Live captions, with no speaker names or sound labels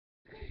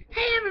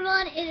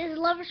everyone, it is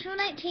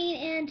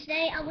Lover219 and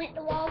today I went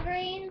to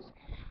Walgreens,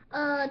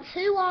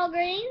 two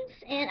Walgreens,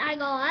 and I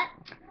got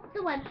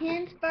the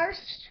webkinz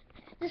first.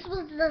 This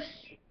was the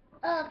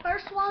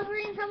first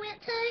Walgreens I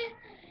went to.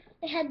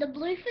 They had the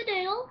blue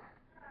Fadoodle,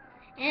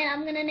 and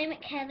I'm going to name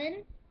it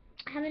Kevin.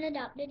 I haven't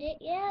adopted it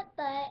yet,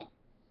 but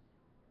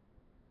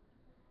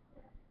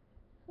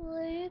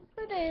blue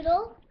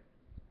Fadoodle,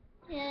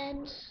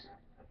 and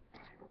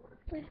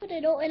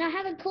I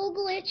have a cool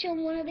glitch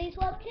on one of these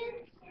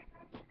webkinz.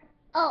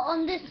 Oh,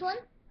 on this one,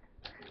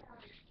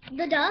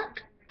 the duck,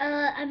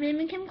 I'm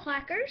naming him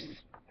Clackers.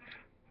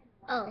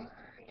 Oh,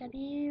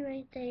 W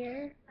right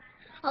there.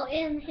 Oh,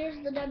 and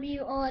here's the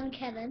W on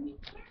Kevin.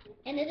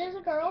 And it is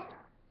a girl.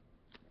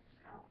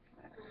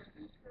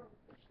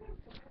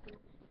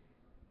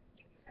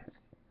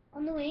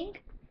 On the wing.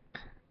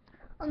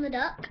 On the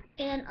duck.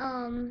 And,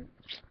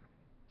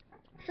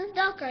 it says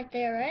duck right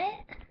there,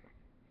 right?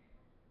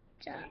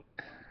 Duck.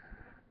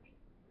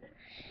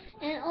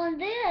 And on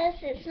this,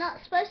 it's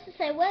not supposed to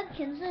say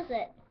webkinz, is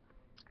it?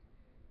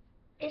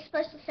 It's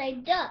supposed to say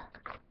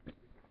duck.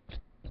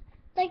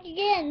 Like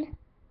again,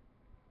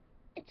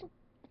 it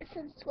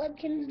says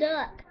webkinz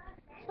duck.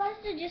 It's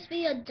supposed to just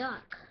be a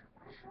duck.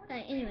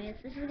 Right, anyways,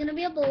 this is gonna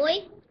be a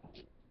boy.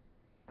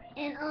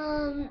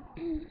 And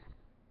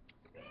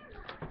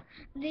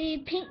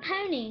the pink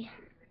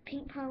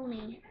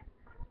pony,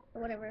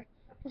 or whatever.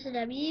 There's a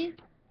W.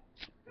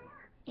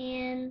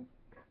 And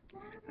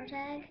our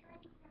tag.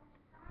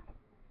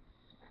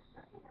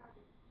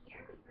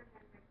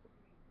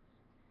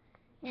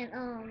 And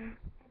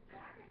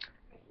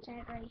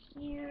tag right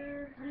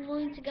here. I'm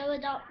going to go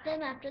adopt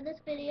them after this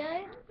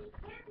video.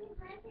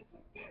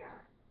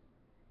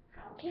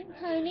 Pink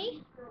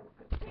pony.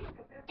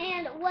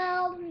 And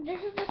well,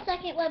 this is the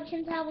second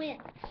webkinz I went,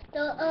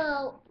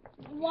 the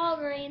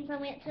Walgreens I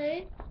went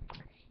to,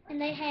 and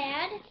they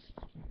had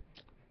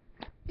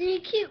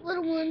the cute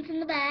little ones in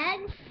the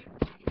bags,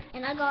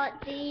 and I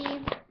got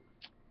the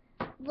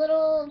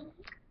little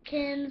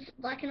Kinz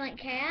black and white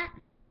cat.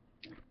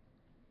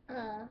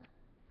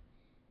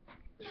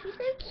 She's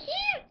so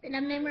cute, and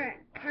I'm naming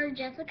her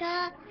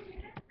Jessica.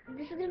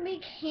 This is gonna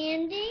be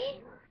Candy,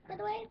 by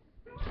the way.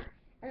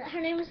 Her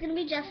name is gonna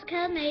be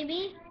Jessica,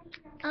 maybe.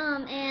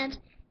 And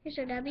here's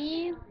her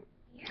W.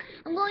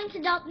 I'm going to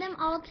adopt them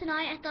all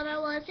tonight. I thought I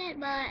wasn't,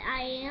 but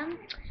I am.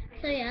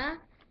 So yeah,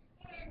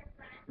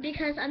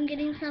 because I'm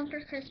getting some for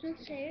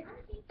Christmas too.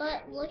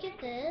 But look at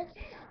this.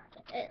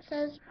 It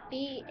says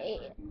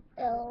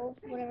B-A-L,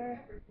 whatever.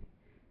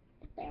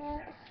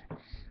 That.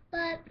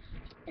 But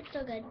it's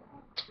so good.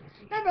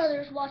 My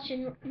brother's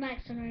watching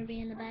Max and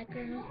Ruby in the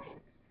background.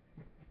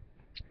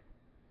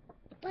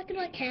 Black and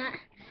white cat.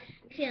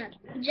 So yeah,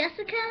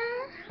 Jessica.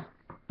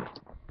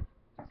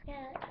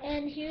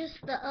 And here's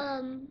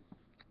the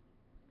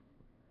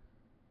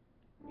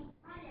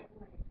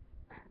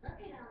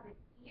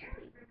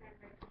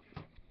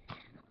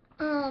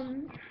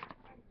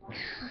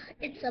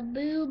it's a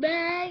boo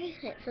bag.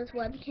 It says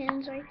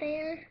webkinz right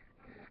there.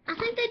 I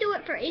think they do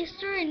it for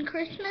Easter and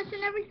Christmas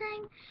and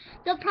everything.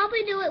 They'll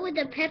probably do it with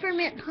the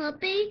peppermint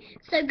puppy.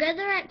 So go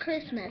there at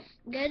Christmas.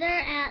 Go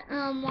there at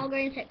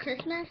Walgreens at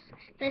Christmas.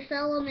 They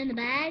sell them in the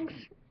bags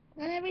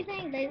and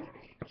everything. This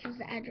is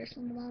the address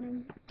on the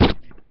bottom.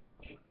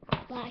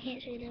 But I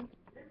can't see them.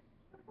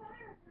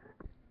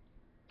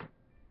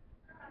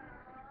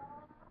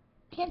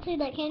 Can't see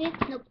that, can you?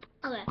 Nope.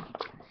 Okay.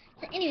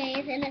 So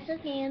anyways, and it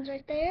says hands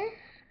right there.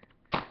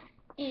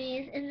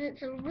 Anyways, and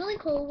it's a really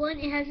cool one.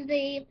 It has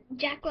the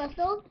Jack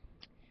Russell,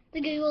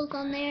 the Googles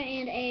on there,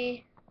 and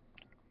a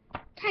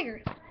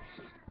tiger.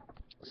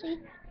 See?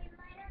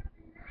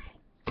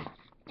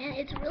 And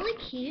it's really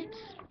cute.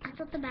 I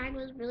thought the bag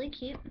was really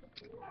cute.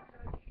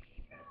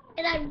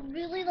 And I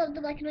really love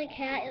the black and white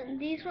cat. And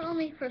these were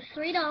only for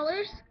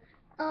 $3.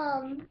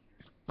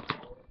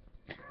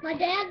 My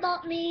dad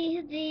bought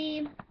me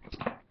the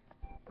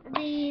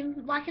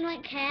black and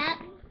white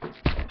cat.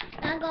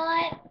 I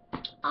got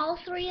all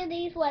three of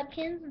these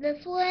webkinz.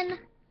 This one,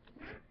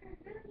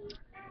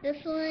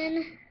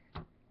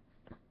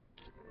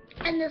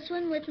 and this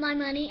one with my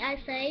money I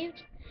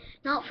saved.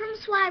 Not from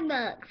swag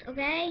bucks,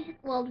 okay?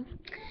 Well,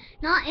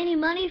 not any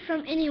money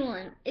from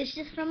anyone. It's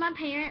just from my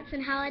parents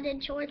and how I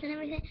did chores and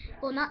everything.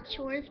 Well, not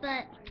chores,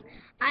 but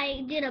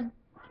I did a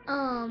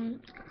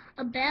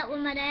bet with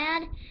my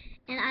dad,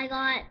 and I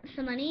got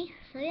some money.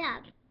 So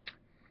yeah,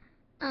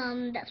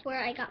 that's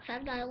where I got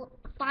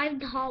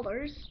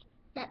 $5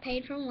 that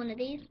paid from one of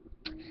these.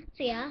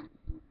 So yeah,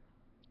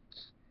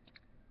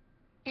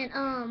 and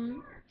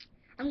I'm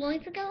going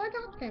to go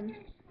adopt them.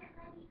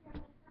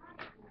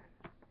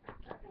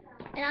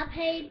 And I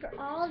paid for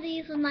all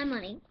these with my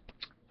money.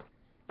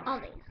 All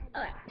these.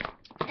 Alright.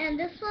 And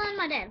this one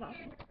my dad bought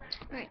me.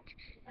 Alright.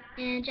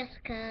 And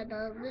Jessica,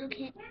 the little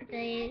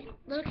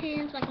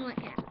Kinz black and white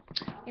cat.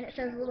 And it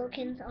says little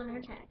Kinz on her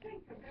tag.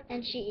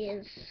 And she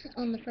is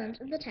on the front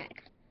of the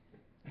tag.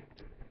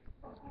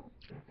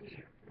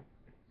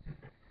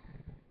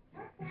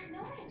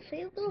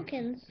 See, little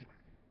Kinz.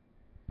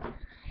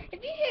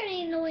 If you hear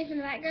any noise in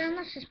the background,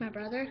 that's just my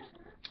brother.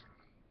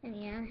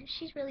 And yeah,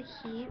 she's really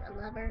cute.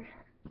 I love her.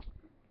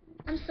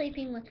 I'm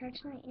sleeping with her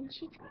tonight, and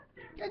she's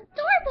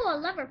adorable. I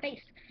love her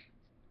face.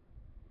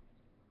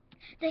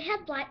 They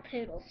have black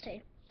poodles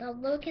too. The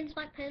webkinz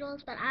black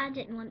poodles, but I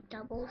didn't want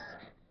doubles.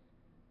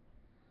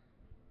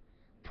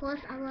 Plus,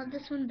 I love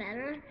this one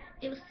better.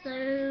 It was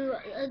so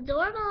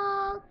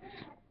adorable.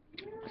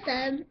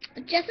 So,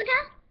 Jessica,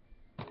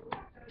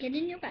 get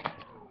in your bed.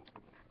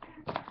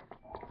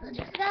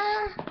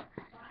 Jessica,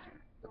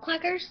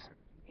 Quackers.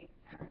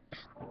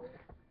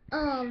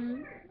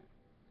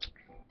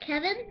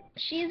 Kevin,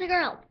 she's a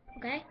girl,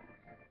 okay?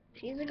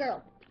 She's a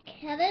girl.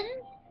 Kevin,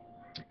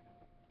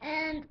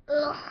 and,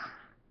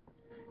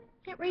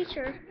 can't reach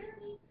her.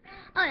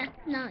 Oh yeah,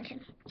 no I can.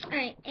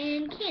 Alright,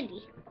 and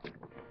Candy.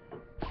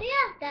 So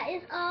yeah, that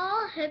is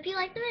all. Hope you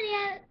liked the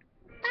video.